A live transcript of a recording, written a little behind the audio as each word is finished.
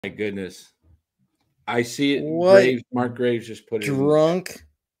My goodness. I see it. What? Graves, Mark Graves just put it Drunk.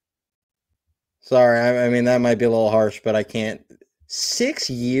 Sorry, I mean, that might be a little harsh, but I can't. 6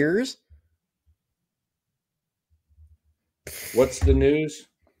 years? What's the news?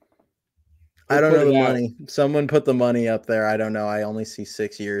 I don't know the money. Someone put the money up there. I don't know. I only see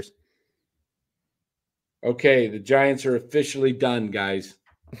 6 years. Okay, the Giants are officially done, guys.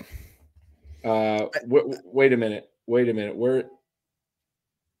 Wait a minute. Where?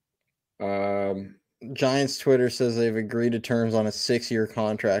 Giants Twitter says they've agreed to terms on a 6-year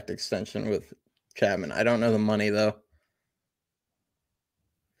contract extension with Chapman. I don't know the money though.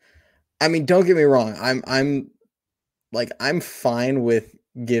 I mean, don't get me wrong. I'm fine with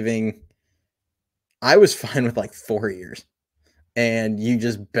giving. I was fine with like 4 years, and you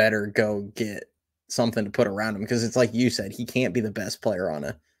just better go get something to put around him because it's like you said, he can't be the best player on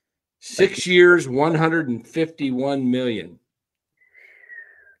a 6 years, 151 million.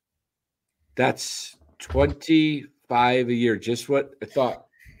 That's 25 a year. Just what I thought.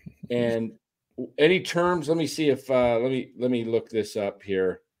 And any terms? Let me see if let me look this up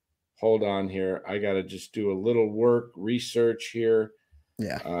here. Hold on here. I got to just do a little research here.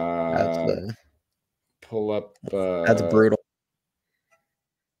 Yeah. Pull up. That's brutal.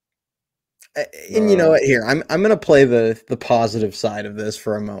 And you know what? Here, I'm gonna play the positive side of this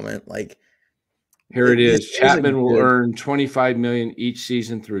for a moment. Like, here it is. Chapman will earn $25 million each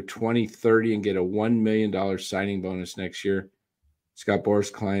season through 2030 and get a $1 million signing bonus next year. Scott Boras'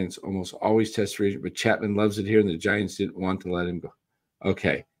 clients almost always test free, but Chapman loves it here, and the Giants didn't want to let him go.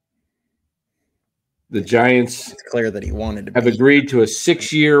 Okay. The Giants it's clear that he wanted to have agreed to a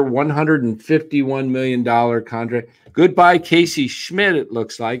 6-year, $151 million contract. Goodbye, Casey Schmidt, it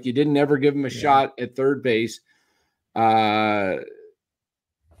looks like. You didn't ever give him a shot at third base.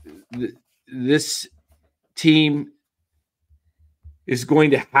 This team is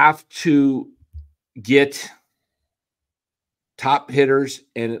going to have to get top hitters,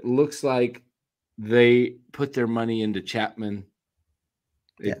 and it looks like they put their money into Chapman.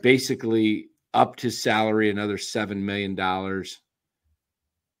 They basically upped his salary another $7 million.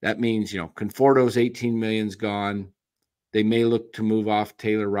 That means, Conforto's $18 million's gone. They may look to move off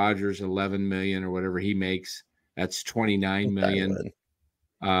Taylor Rogers $11 million or whatever he makes. That's $29 million.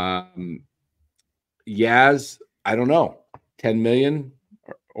 Yaz, I don't know, $10 million,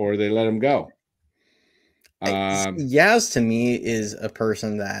 or they let him go. Yaz to me is a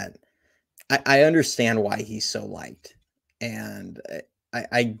person that I understand why he's so liked, and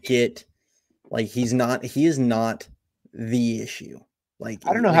I get like he is not the issue. Like,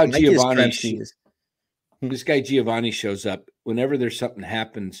 I don't know how Giovanni is. This guy Giovanni shows up whenever there's something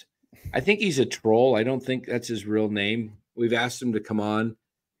happens. I think he's a troll. I don't think that's his real name. We've asked him to come on.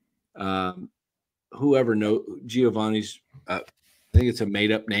 Whoever knows Giovanni's, I think it's a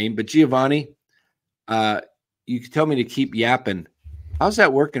made up name, but Giovanni, you can tell me to keep yapping. How's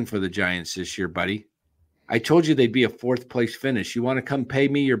that working for the Giants this year, buddy? I told you they'd be a 4th place finish. You want to come pay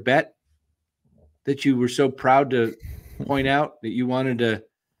me your bet that you were so proud to point out that you wanted to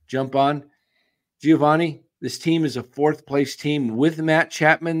jump on? Giovanni, this team is a 4th place team with Matt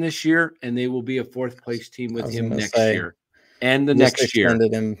Chapman this year, and they will be a 4th place team with him next year and the next year.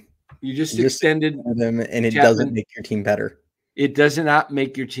 You just extended him, and it doesn't make your team better. It does not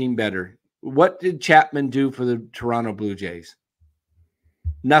make your team better. What did Chapman do for the Toronto Blue Jays?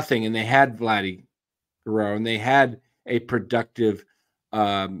 Nothing. And they had Vladdy Guerrero, and they had a productive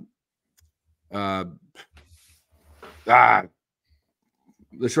the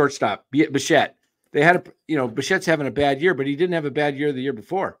shortstop, Bichette. They had Bichette's having a bad year, but he didn't have a bad year the year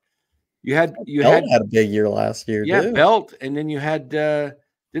before. Belt had a big year last year. Yeah, too. Belt, and then you had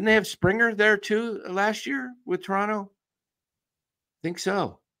didn't they have Springer there too last year with Toronto? I think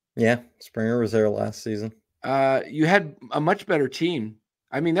so. Yeah, Springer was there last season. You had a much better team.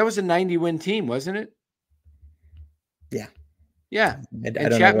 I mean, that was a 90-win team, wasn't it? Yeah. Yeah. And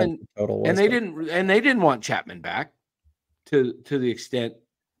Chapman, and they didn't want Chapman back to the extent.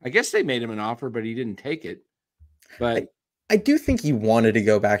 I guess they made him an offer, but he didn't take it. But I do think he wanted to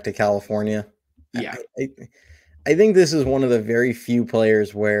go back to California. Yeah. I think this is one of the very few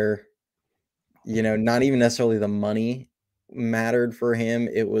players where, not even necessarily the money mattered for him.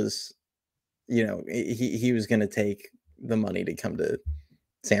 It was, he was going to take the money to come to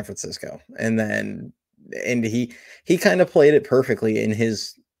San Francisco. And he kind of played it perfectly in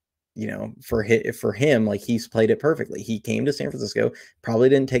his, for him, like he's played it perfectly. He came to San Francisco, probably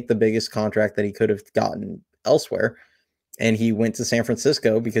didn't take the biggest contract that he could have gotten elsewhere. And he went to San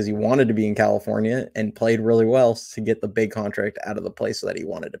Francisco because he wanted to be in California and played really well to get the big contract out of the place that he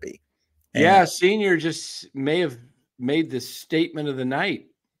wanted to be. And Senior just may have made the statement of the night.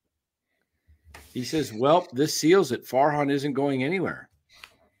 He says, well, this seals it. Farhan isn't going anywhere.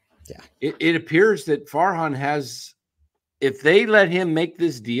 Yeah. It appears that Farhan has, if they let him make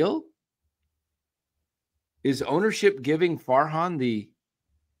this deal, is ownership giving Farhan the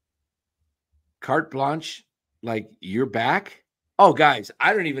carte blanche, like, you're back? Oh, guys,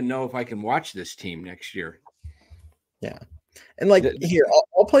 I don't even know if I can watch this team next year. Yeah. And like here,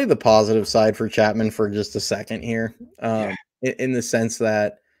 I'll play the positive side for Chapman for just a second here. In the sense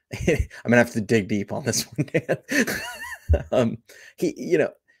that I'm gonna have to dig deep on this one, Dan.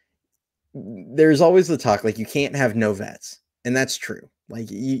 There's always the talk like you can't have no vets, and that's true. Like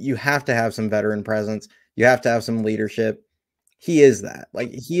you have to have some veteran presence. You have to have some leadership. He is that.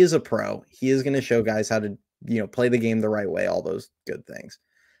 Like he is a pro. He is going to show guys how to play the game the right way. All those good things.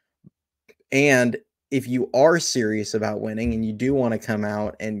 And if you are serious about winning and you do want to come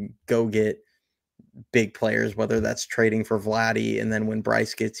out and go get big players, whether that's trading for Vladdy and then when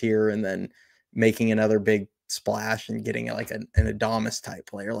Bryce gets here and then making another big splash and getting like an Adamas type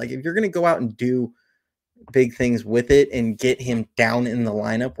player, like if you're going to go out and do big things with it and get him down in the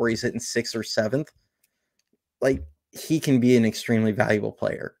lineup where he's hitting 6th or 7th, like he can be an extremely valuable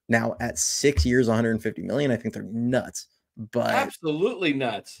player. Now at 6 years, 150 million, I think they're nuts. But absolutely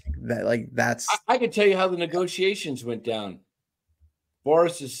nuts. That's I can tell you how the negotiations went down.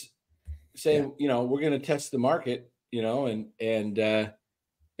 Boris is saying, we're going to test the market, and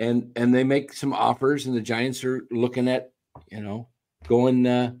they make some offers, and the Giants are looking at,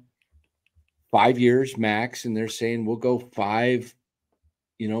 going 5 years max, and they're saying we'll go 5,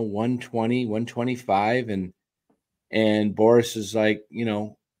 120, 125, and Boris is like,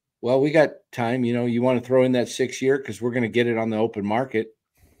 well, we got time, you want to throw in that 6 year because we're going to get it on the open market.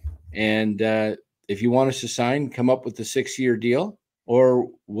 And if you want us to sign, come up with the 6 year deal, or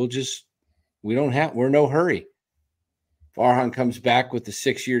we're no hurry. Farhan comes back with the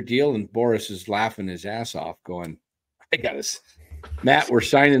 6 year deal, and Boris is laughing his ass off going, I got us, Matt, we're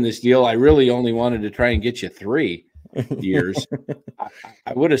signing this deal. I really only wanted to try and get you 3 years.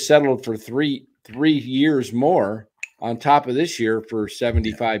 I would have settled for three years more on top of this year for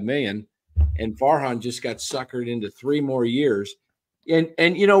 75 million. And Farhan just got suckered into 3 more years.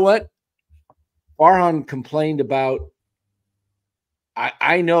 And you know what? Farhan complained about,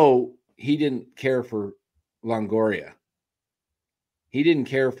 I know he didn't care for Longoria. He didn't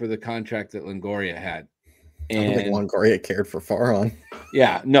care for the contract that Longoria had. And I don't think Longoria cared for Farhan.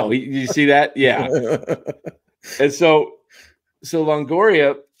 Yeah, no, you see that? Yeah. And so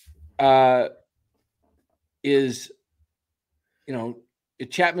Longoria is,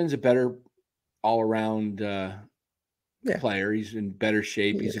 Chapman's a better all-around player. He's in better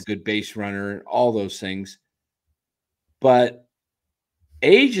shape. He's a good base runner, all those things. But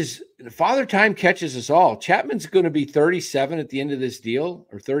age is – father time catches us all. Chapman's going to be 37 at the end of this deal,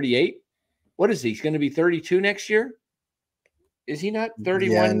 or 38. What is he? He's going to be 32 next year? Is he not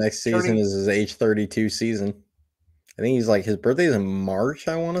 31? Yeah, next season is his age 32 season. I think he's like, his birthday is in March,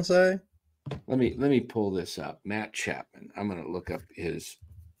 I want to say. Let me pull this up. Matt Chapman. I'm going to look up his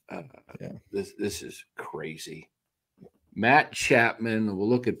this is crazy. Matt Chapman. We'll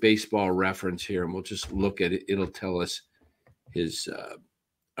look at Baseball Reference here, and we'll just look at it. It'll tell us his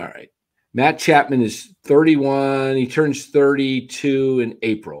all right. Matt Chapman is 31. He turns 32 in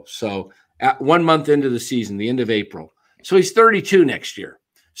April. So at 1 month into the season, the end of April. So he's 32 next year.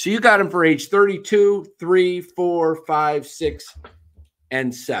 So you got him for age 32, 3, 4, 5, 6,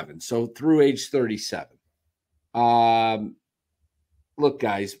 and 7. So through age 37. Look,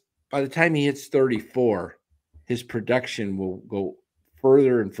 guys, by the time he hits 34, his production will go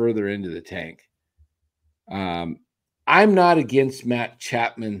further and further into the tank. I'm not against Matt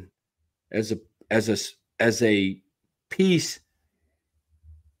Chapman as a piece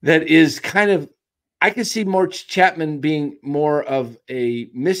that is kind of, I can see more Chapman being more of a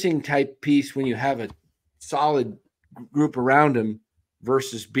missing type piece when you have a solid group around him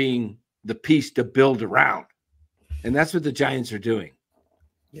versus being the piece to build around. And that's what the Giants are doing.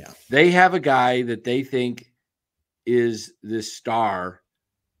 Yeah. They have a guy that they think is this star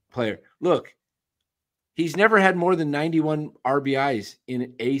player. Look, he's never had more than 91 RBIs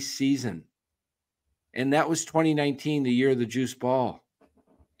in a season. And that was 2019, the year of the juice ball.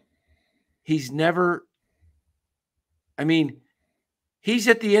 He's never, I mean, he's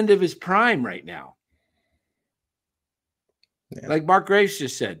at the end of his prime right now. Yeah. Like Mark Graves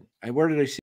just said. Where did I see